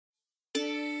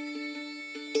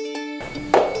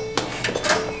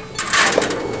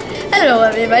Hello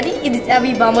everybody, it is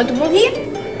Bominable here,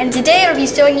 and today I'll be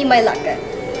showing you my locker.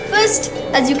 First,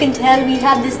 as you can tell, we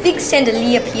have this big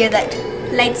chandelier up here that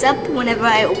lights up whenever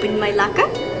I open my locker.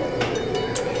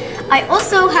 I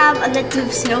also have a lot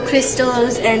of snow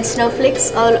crystals and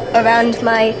snowflakes all around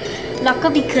my locker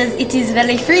because it is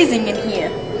very freezing in here.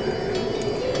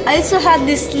 I also have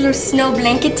this little snow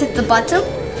blanket at the bottom.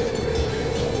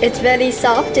 It's very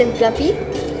soft and fluffy.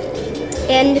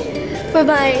 And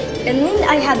then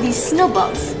I have these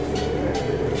snowballs,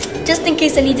 just in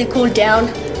case I need to cool down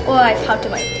or I powder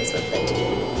my face with it.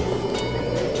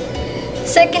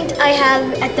 Second, I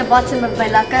have at the bottom of my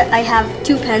locker, I have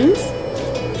 2 pens.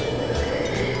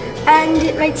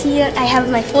 And right here, I have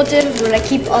my folder where I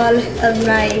keep all of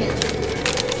my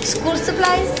school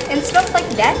supplies and stuff like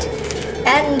that.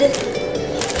 And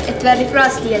it's very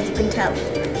frosty, as you can tell.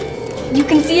 You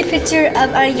can see a picture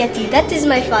of our Yeti. That is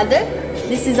my father.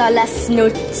 This is our last snow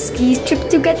ski trip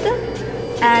together,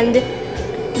 and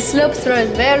the slopes were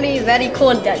very, very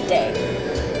cold that day.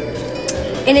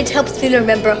 And it helps me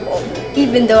remember home,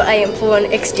 even though I am a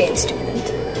foreign exchange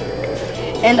student.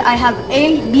 And I have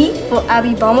A, B for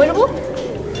Bominable,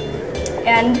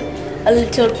 and a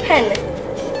little pen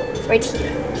right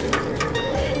here.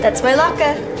 That's my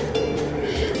locker.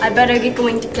 I better get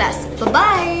going to class.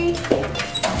 Bye-bye!